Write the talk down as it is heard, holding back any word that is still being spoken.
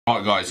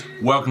Alright guys,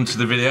 welcome to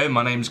the video.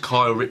 My name's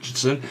Kyle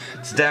Richardson.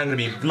 Today I'm going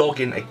to be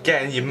vlogging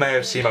again. You may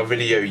have seen my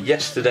video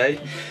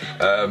yesterday.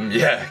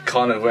 Yeah,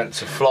 kind of went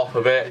to flop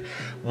a bit.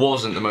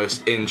 Wasn't the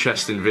most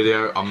interesting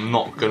video, I'm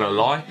not going to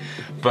lie.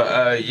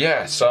 But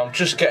yeah, so I'm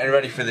just getting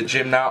ready for the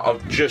gym now.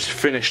 I've just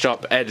finished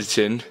up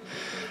editing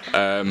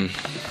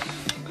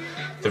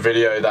the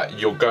video that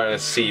you're going to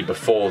see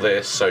before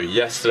this. So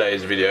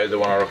yesterday's video, the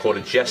one I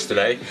recorded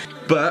yesterday.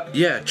 But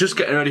yeah, just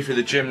getting ready for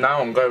the gym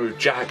now. I'm going with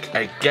Jack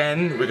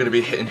again. We're going to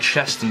be hitting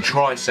chest and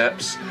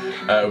triceps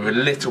with a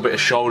little bit of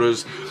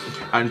shoulders.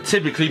 And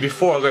typically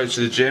before I go to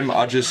the gym,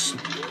 I just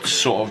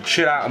sort of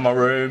chill out in my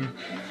room,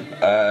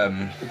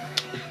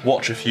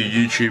 watch a few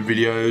YouTube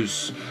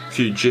videos, a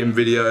few gym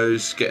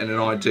videos, getting an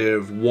idea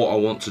of what I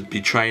want to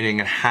be training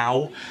and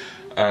how,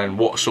 and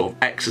what sort of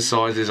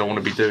exercises I want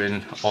to be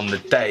doing on the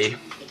day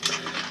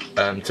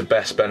to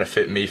best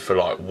benefit me for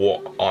like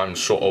what I'm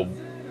sort of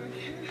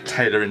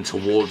tailoring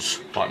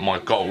towards like my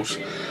goals.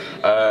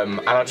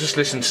 And I just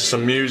listen to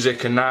some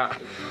music and that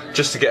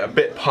just to get a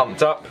bit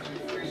pumped up,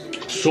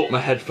 sort my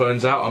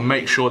headphones out and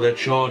make sure they're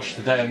charged.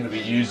 Today I'm going to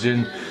be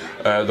using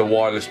the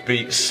wireless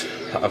Beats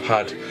that I've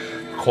had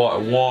for quite a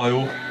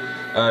while.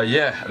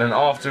 Yeah, and then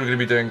after we're going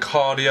to be doing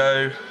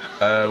cardio.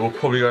 We'll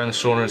probably go in the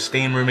sauna and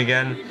steam room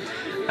again,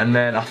 and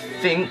then I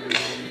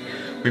think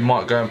we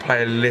might go and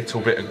play a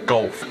little bit of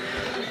golf.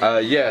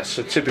 Yeah,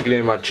 so typically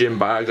in my gym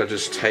bag I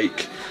just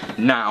take,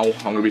 now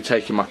I'm going to be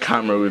taking my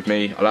camera with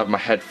me. I'll have my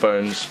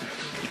headphones,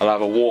 I'll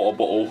have a water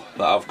bottle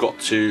that I've got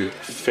to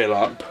fill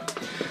up.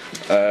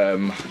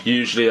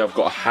 Usually I've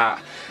got a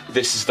hat.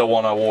 This is the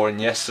one I wore in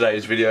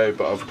yesterday's video,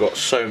 but I've got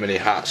so many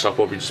hats I'll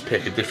probably just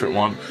pick a different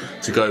one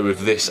to go with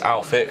this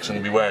outfit, because I'm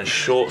going to be wearing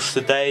shorts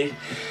today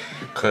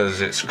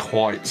because it's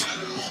quite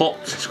hot,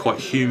 it's quite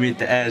humid,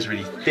 the air's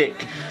really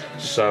thick.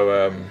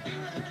 So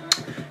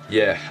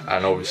yeah,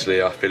 and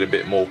obviously I feel a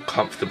bit more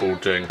comfortable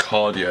doing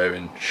cardio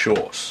in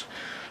shorts.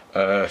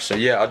 So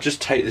yeah, I'll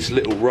just take this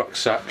little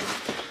rucksack,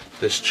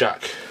 this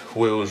Jack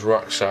Wheels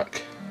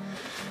rucksack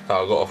that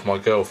I got off my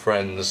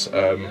girlfriend's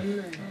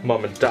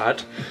mum and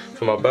dad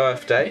for my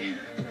birthday.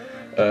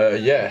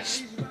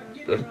 Yes,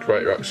 a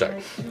great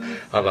rucksack.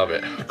 I love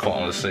it, quite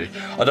honestly.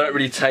 I don't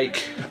really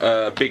take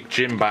a big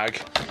gym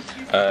bag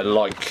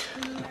like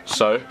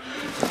so.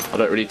 I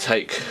don't really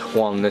take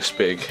one this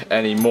big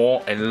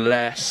anymore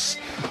unless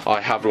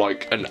I have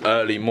like an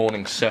early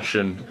morning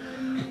session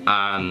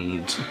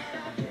and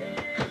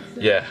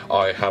yeah,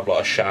 I have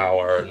like a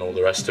shower and all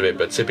the rest of it,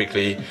 but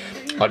typically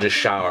I just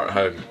shower at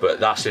home. But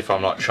that's if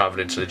I'm like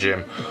traveling to the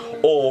gym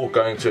or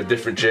going to a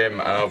different gym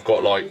and I've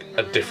got like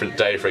a different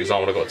day. For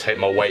example, I've got to take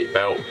my weight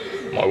belt,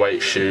 my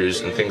weight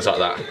shoes and things like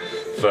that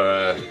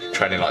for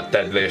training like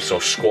deadlifts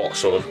or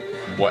squats or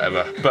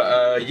whatever.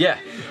 But yeah,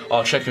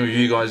 I'll check in with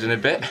you guys in a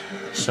bit.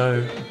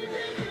 So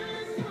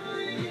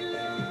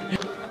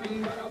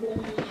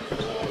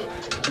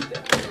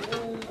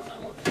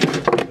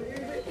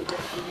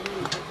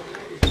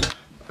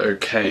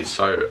okay,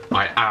 so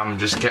I am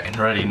just getting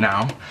ready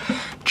now.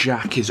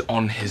 Jack is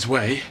on his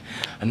way,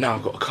 and now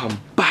I've got to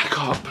come back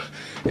up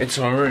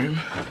into my room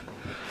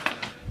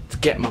to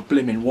get my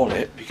blimmin'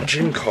 wallet. Big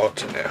gym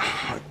card in it.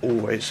 I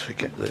always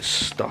forget this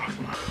stuff.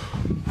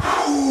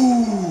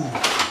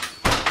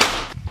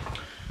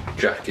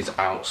 Jack is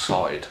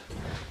outside.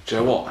 Do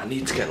you know what? I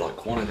need to get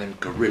like one of them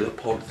gorilla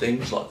pod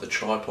things, like the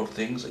tripod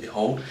things that you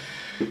hold,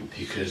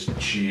 because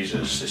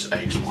Jesus, this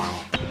aches my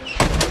arm.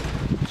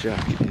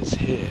 Jack is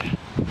here.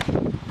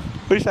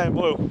 What are you saying,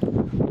 Boyle?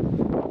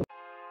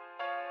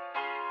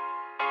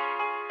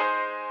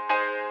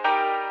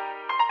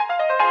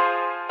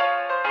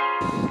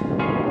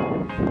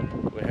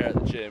 We're here at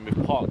the gym.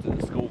 We've parked at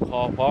the school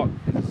car park.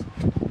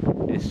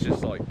 It's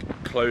just like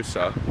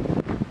closer,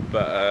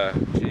 but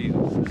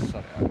Jesus, it's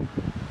sunny out.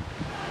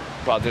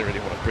 But I didn't really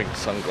want to bring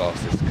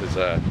sunglasses because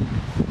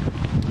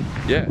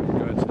yeah, we're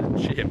going to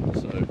the gym,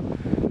 so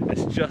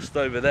it's just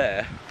over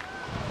there.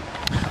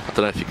 I don't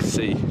know if you can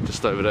see,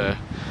 just over there.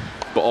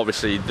 But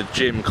obviously the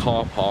gym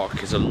car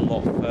park is a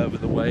lot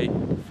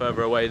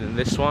further away than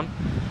this one.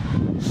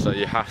 So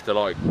you have to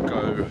like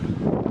go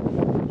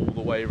all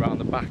the way around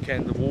the back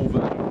end of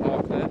Wolverton and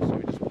park there. So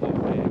we just park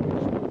here, we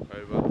just walk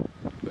over.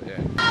 But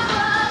yeah.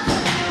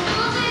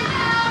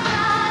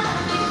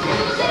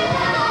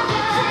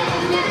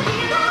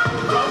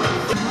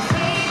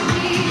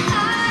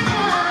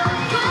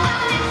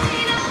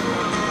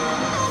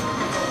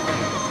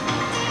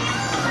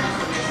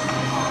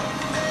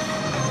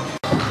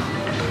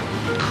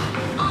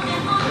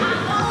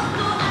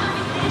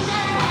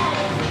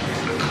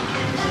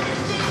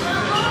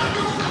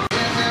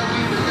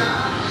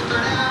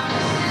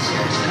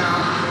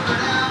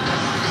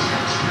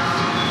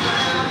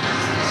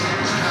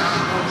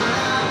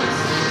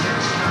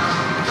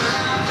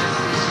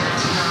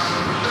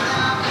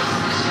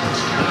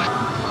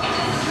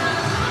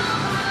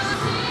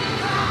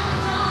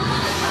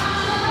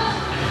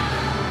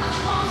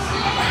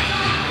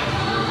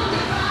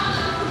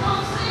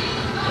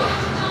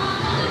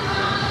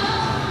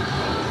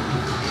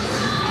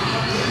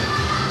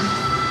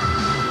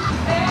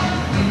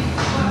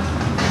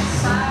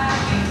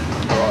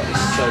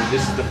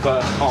 this is the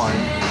first time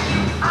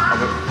I've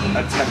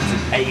attempted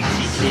 80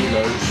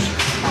 kilos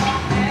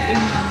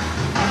in,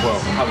 well,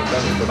 I haven't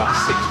done it for about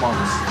 6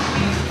 months.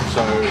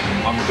 So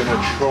I'm gonna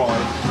try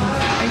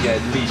and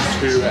get at least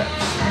 2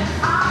 reps.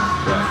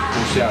 But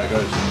we'll see how it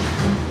goes.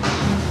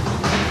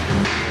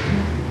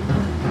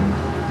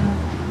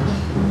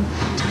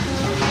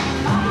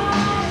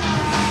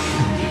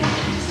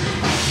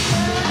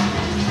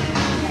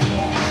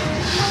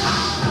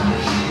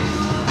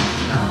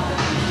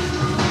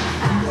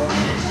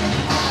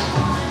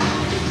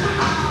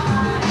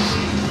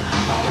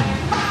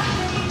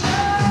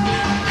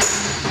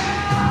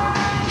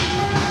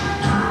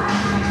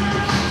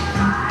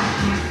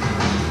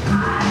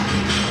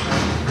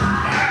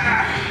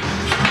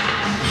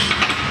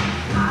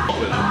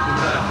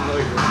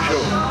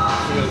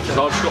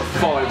 So I've just got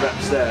 5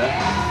 reps there.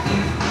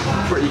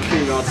 Pretty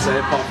clean, I'd say,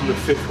 apart from the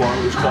 5th one,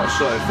 it was quite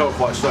slow. It felt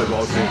quite slow,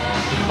 but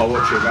I'll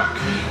watch it back.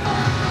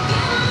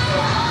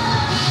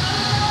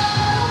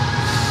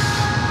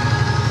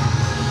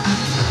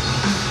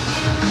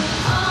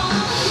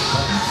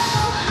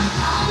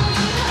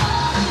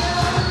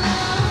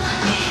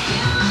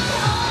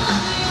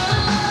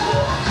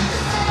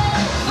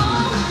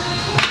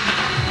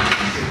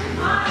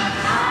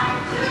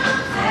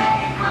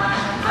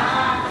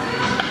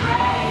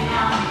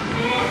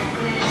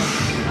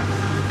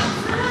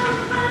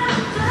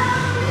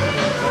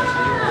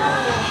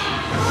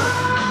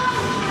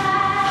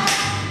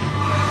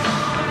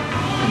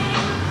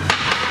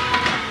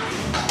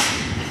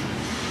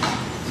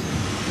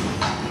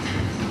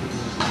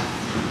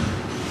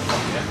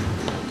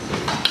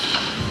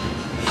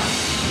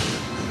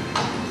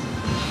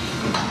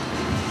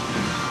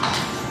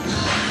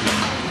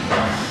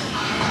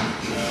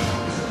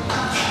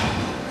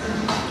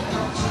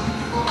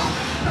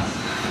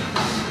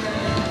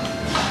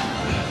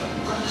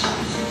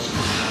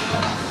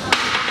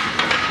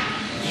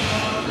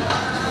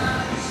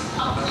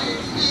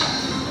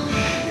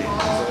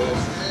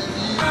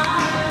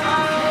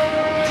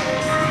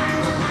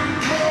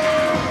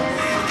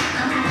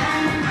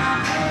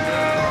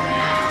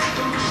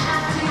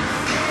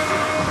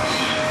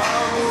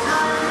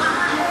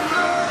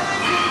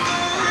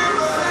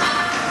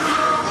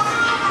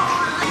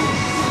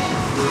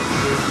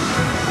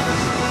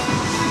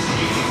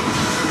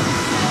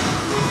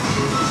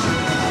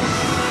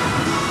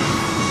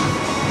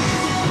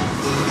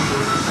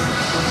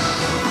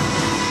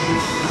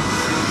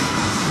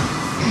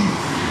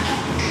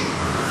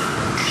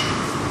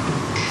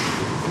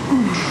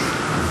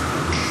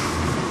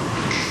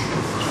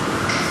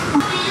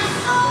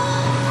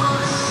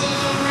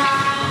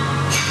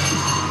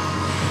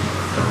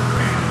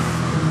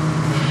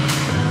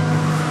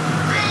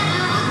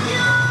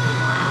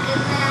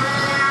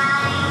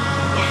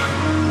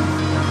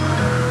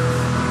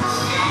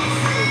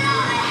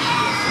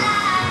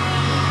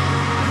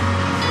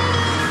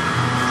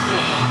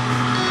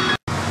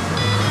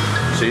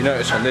 So you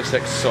notice on this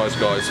exercise,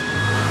 guys,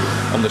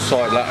 on the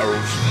side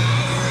laterals,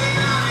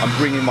 I'm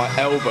bringing my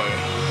elbow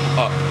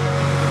up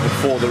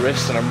before the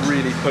wrist and I'm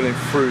really pulling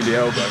through the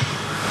elbow.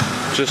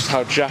 Just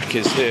how Jack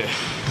is here.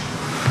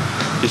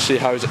 You see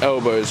how his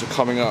elbows are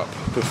coming up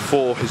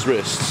before his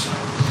wrists.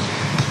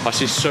 I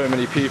see so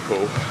many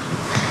people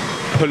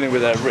pulling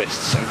with their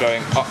wrists and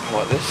going up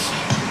like this.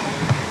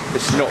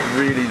 It's not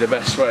really the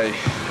best way.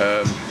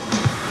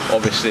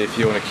 Obviously, if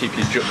you want to keep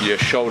your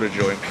shoulder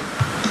joint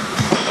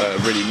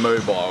really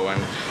mobile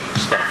and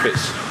stuff,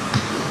 it's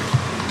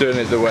doing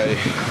it the way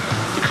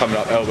you're coming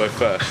up elbow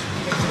first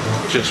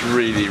just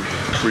really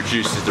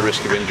reduces the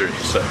risk of injury,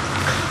 so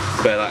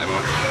bear that in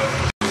mind.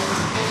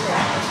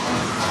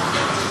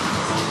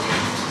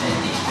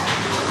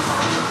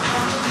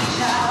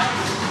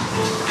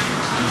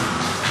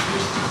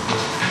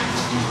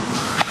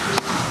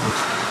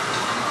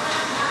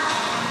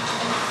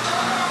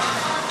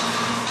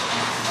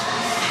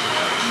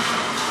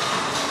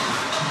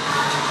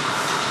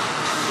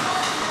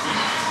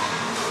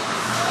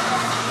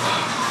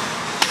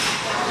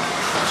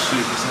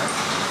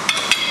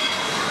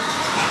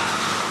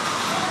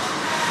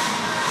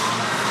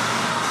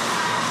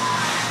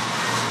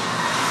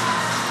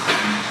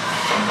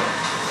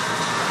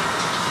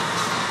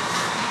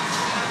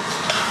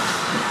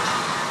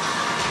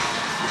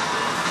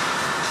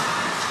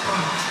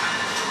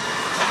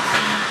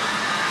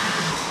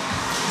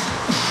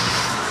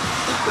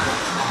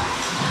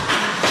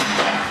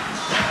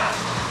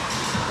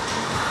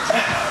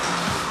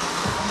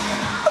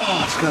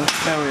 Oh, it's gonna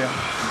fail you.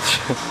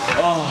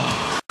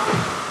 Oh.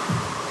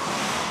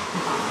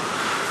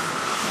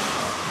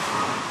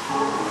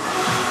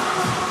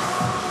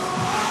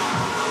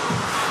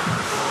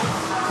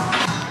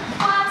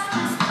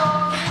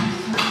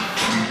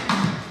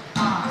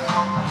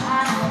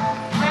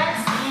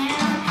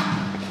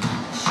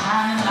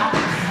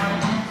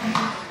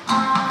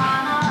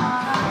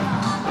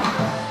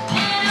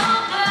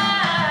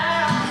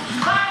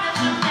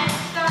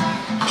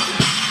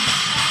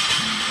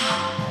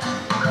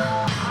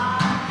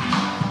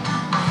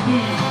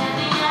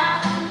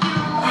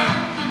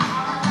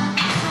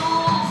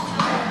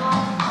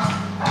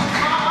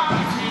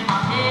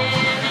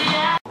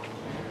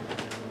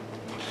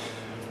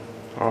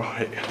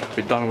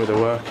 done with the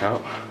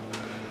workout.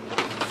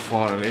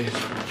 Finally,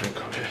 drink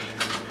up here.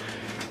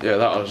 Yeah,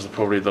 that was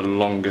probably the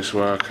longest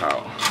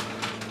workout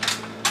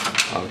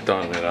I've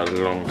done in a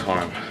long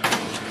time.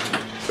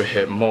 We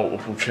hit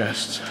multiple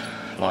chest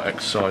like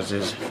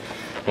exercises,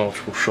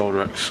 multiple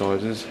shoulder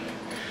exercises,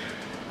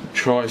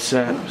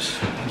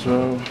 triceps as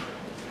well.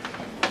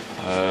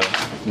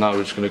 Now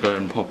we're just gonna go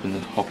and hop in the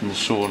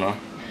sauna,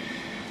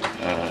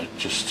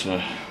 just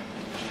to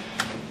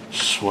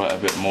sweat a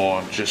bit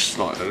more, just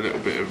like a little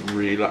bit of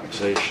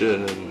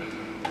relaxation and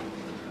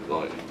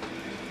like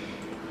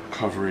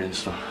recovery and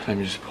stuff. Let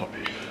me just pop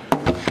you.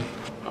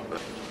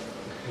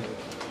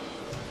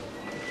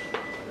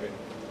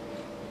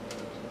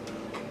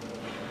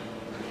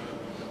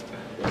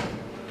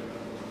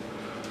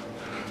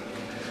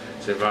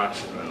 It's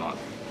embarrassing when like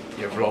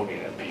you're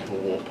vlogging and people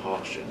walk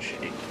past you and shit,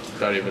 you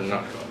don't even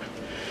know.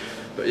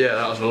 But yeah,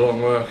 that was a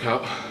long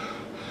workout.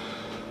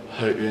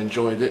 Hope you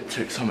enjoyed it,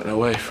 took something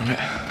away from it.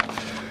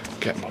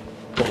 Get my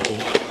bottle.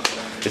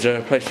 Is there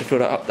a place to fill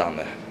that up down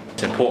there?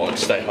 It's important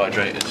to stay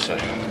hydrated, so.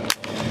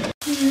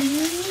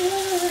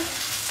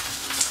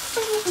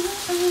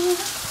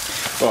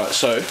 Right,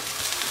 so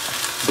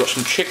we've got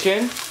some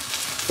chicken,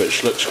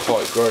 which looks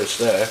quite gross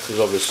there because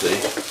obviously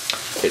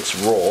it's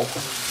raw.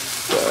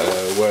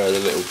 But where are the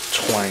little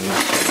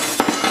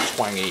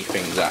twangy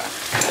things at?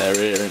 They're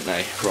here, aren't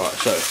they? Right,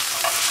 so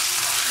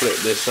flip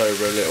this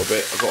over a little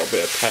bit. I've got a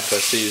bit of pepper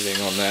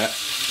seasoning on there.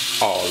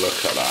 Oh,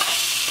 look at that.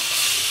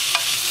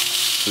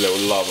 A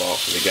little love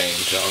after the game,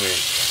 do you know what I mean?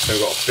 So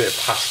we've got a bit of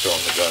pasta on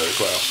the go as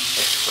well.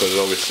 Because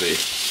obviously,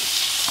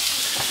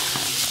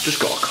 just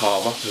got to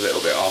carve up a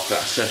little bit after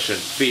that session.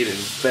 Feeling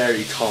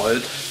very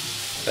tired.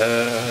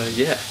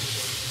 Yeah,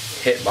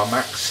 hit my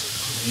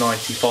max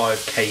 95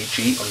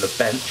 kg on the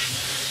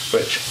bench,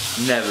 which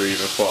never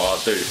even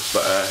thought I'd do.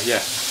 But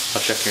yeah,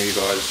 I'll check in with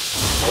you guys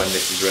when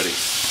this is ready.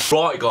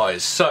 Right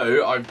guys,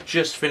 so I've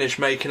just finished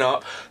making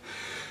up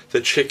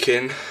the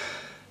chicken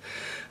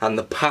and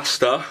the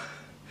pasta.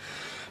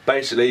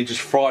 Basically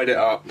just fried it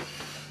up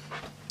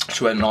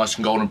so it went nice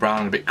and golden brown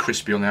and a bit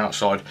crispy on the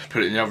outside.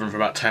 Put it in the oven for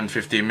about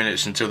 10-15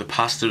 minutes until the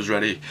pasta was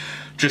ready,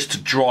 just to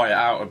dry it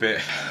out a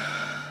bit.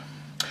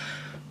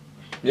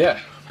 Yeah,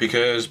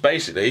 because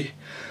basically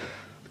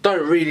I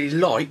don't really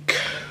like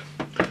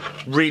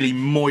really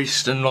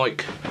moist and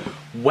like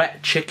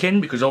wet chicken,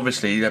 because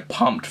obviously they're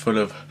pumped full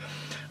of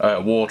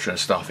water and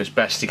stuff. It's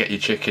best to get your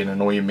chicken and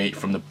all your meat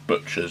from the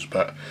butchers,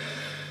 but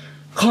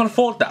can't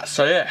afford that,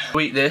 so yeah.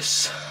 We eat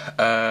this.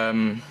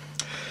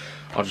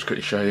 I'll just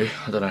quickly show you.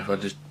 I don't know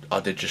if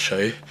I did just show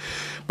you,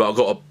 but I've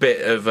got a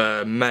bit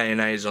of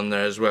mayonnaise on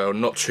there as well.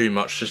 Not too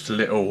much, just a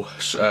little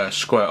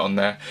squirt on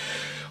there.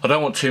 I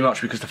don't want too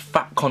much because the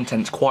fat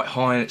content's quite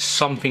high, and it's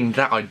something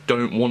that I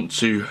don't want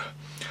to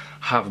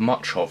have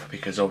much of,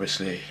 because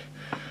obviously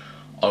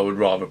I would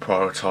rather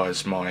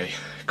prioritise my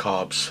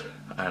carbs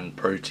and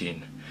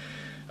protein,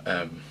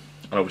 and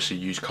obviously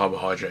use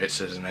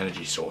carbohydrates as an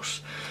energy source.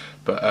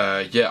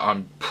 But yeah,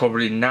 I'm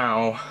probably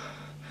now,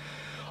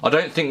 I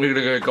don't think we're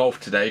going to go golf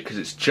today because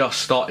it's just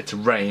started to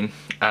rain,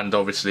 and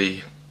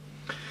obviously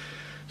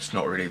it's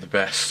not really the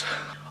best.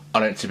 I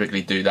don't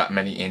typically do that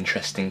many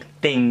interesting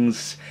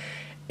things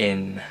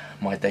in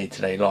my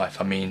day-to-day life.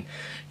 I mean,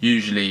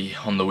 usually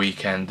on the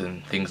weekend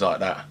and things like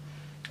that,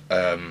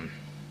 I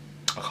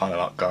kind of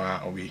like go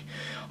out, and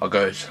I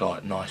go to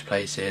like nice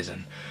places,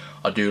 and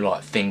I do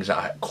like things that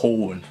are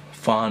cool and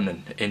fun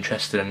and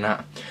interested in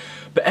that.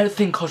 But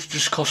everything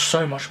just costs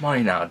so much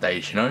money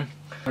nowadays, you know.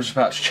 I'm just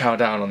about to chow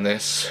down on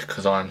this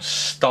because I'm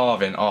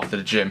starving after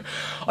the gym.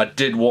 I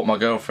did walk my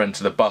girlfriend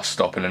to the bus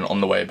stop, and then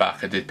on the way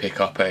back I did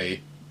pick up a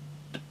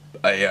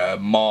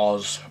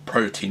Mars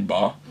protein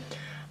bar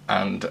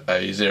and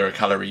a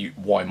 0-calorie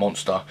Y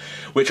Monster,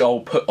 which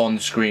I'll put on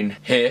the screen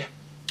here.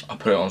 I'll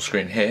put it on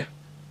screen here,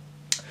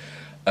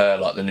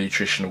 like the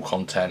nutritional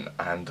content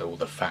and all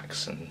the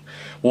facts and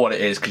what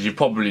it is, because you've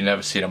probably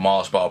never seen a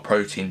Mars bar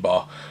protein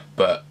bar,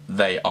 but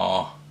they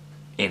are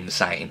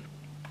insane.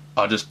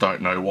 I just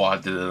don't know why I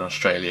did an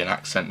Australian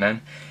accent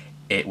then.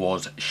 It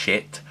was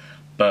shit,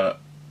 but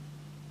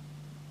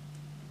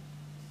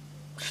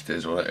it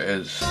is what it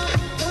is.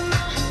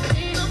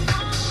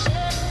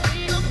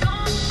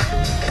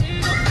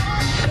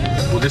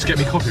 Will this get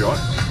me copyright?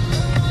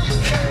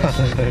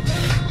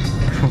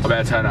 I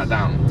better turn that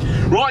down.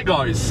 Right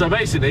guys, so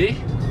basically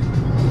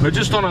we're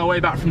just on our way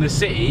back from the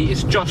city.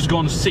 It's just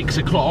gone 6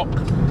 o'clock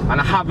and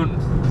I haven't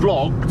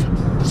vlogged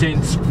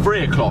since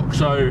 3 o'clock,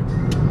 so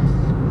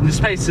in the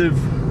space of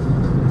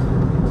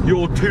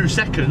your 2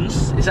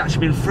 seconds it's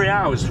actually been 3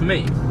 hours for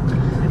me.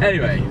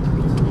 Anyway,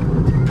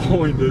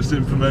 pointless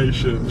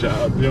information,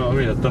 Chad, you know what I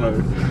mean? I don't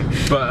know,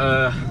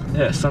 but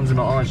yeah, sun's in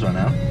my eyes right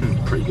now.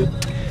 Pretty good.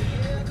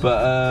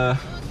 But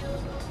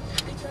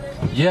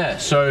yeah,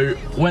 so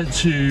went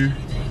to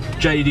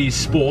JD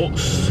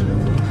Sports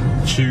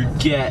to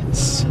get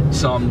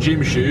some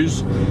gym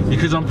shoes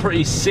because I'm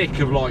pretty sick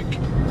of like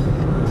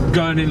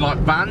going in like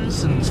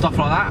Vans and stuff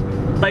like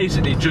that.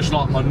 Basically just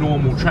like my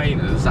normal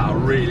trainers that I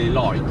really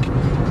like,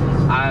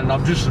 and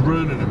I'm just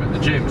ruining them at the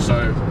gym.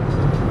 So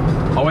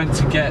I went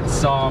to get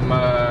some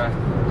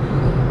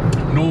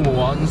normal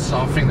ones.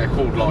 I think they're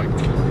called like,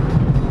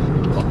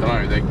 I don't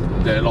know,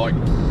 they're like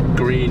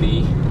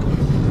greeny.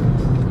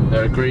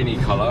 They're a greeny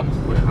colour,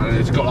 and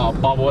it's got like a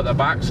bubble at the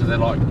back, so they're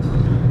like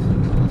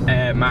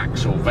Air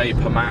Max or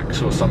Vapor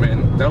Max or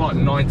something. They're like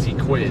 90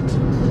 quid,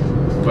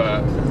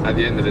 but at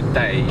the end of the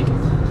day,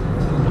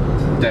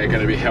 they're going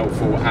to be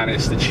helpful, and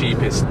it's the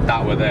cheapest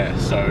that were there.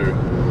 So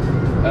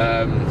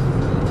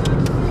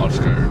I'll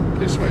just go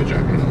this way,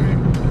 Jack. You know what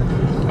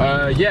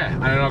I mean? Yeah,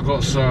 and then I've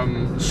got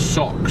some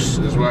socks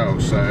as well.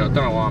 So I don't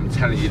know why I'm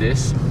telling you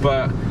this,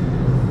 but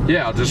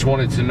yeah, I just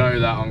wanted to know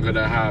that I'm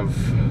gonna have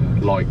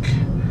like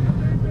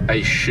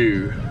a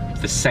shoe,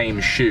 the same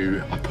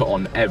shoe I put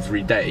on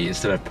every day,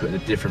 instead of putting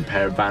a different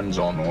pair of Vans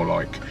on, or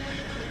like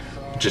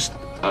just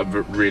a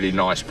really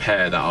nice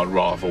pair that I'd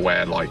rather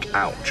wear like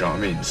out, do you know what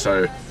I mean?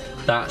 So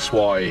that's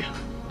why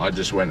I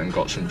just went and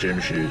got some gym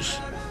shoes.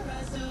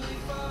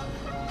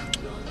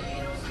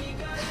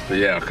 But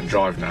yeah, I can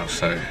drive now,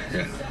 so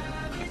yeah.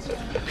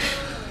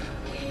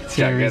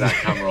 Jack, get that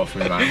camera off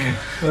me, man.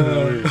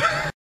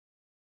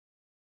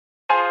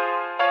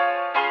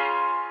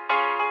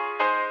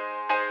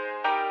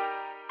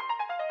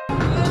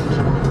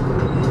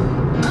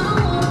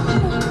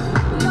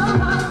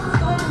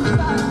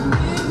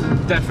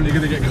 Definitely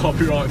gonna get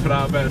copyright for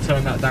that, I better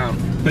turn that down.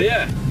 But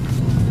yeah,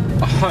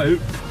 I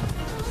hope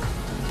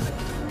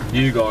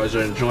you guys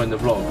are enjoying the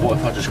vlog. What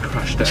if I just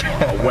crashed it?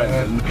 I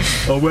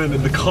went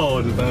in the car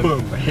and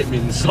boom, hit me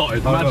inside.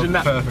 Imagine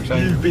that,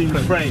 you've been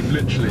framed,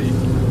 literally.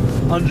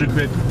 100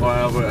 quid,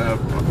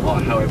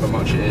 however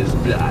much it is.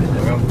 I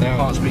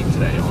can't speak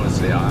today,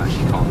 honestly, I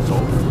actually can't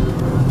talk.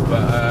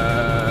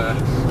 But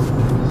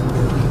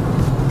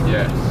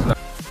yeah.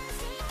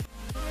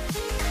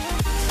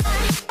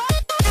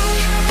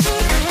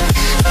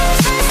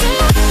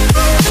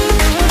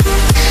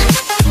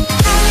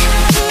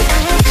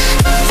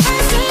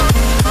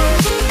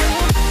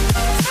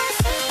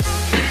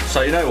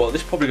 So you know what,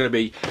 this is probably going to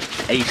be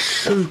a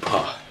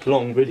super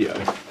long video,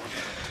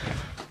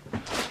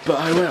 but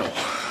I will.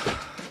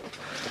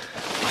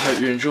 I hope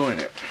you're enjoying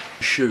it.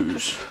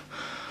 Shoes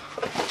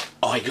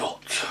I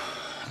got,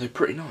 they're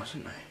pretty nice,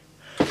 aren't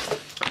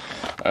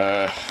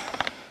they?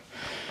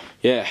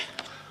 Yeah,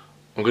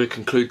 I'm going to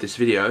conclude this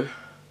video.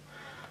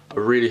 I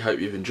really hope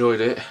you've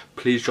enjoyed it.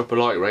 Please drop a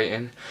like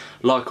rating.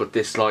 Like or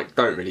dislike,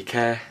 don't really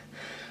care.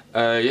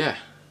 Yeah,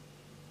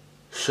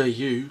 see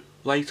you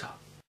later.